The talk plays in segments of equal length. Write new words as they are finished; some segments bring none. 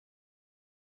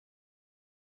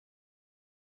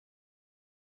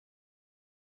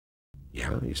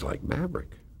Yeah, he's like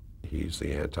Maverick. He's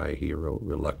the anti-hero,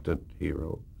 reluctant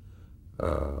hero.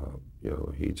 You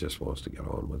know, he just wants to get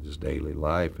on with his daily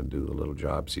life and do the little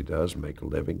jobs he does, make a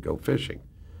living, go fishing.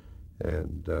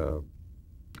 And, of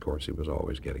course, he was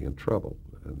always getting in trouble.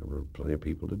 And there were plenty of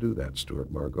people to do that.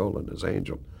 Stuart Margolin as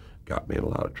Angel got me in a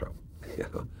lot of trouble. You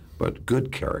know? But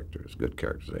good characters, good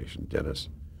characterization. Dennis,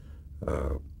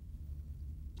 uh,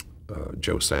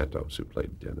 Joe Santos, who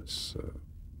played Dennis,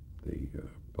 the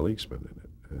policeman in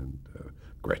it, and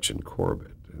Gretchen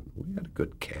Corbett. And we had a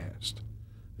good cast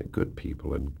and good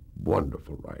people and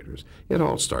wonderful writers. It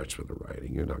all starts with the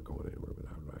writing. You're not going anywhere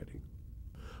without writing.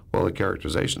 Well, the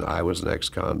characterization, I was an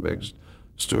ex-convict,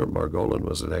 Stuart Margolin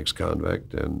was an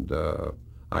ex-convict, and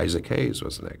Isaac Hayes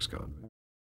was an ex-convict.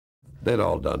 They'd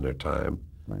all done their time,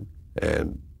 Right.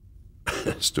 and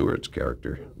Stuart's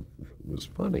character was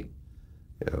funny.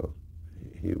 You know,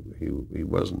 he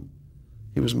wasn't,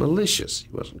 he was malicious. He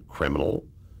wasn't criminal.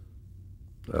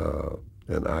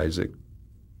 And Isaac,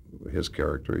 his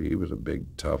character, he was a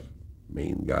big, tough,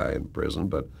 mean guy in prison,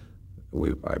 but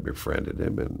I befriended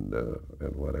him and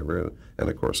whatever. And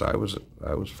of course, I was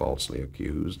falsely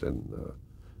accused and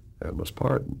was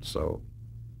pardoned. So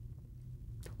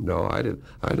no,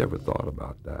 I never thought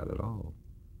about that at all.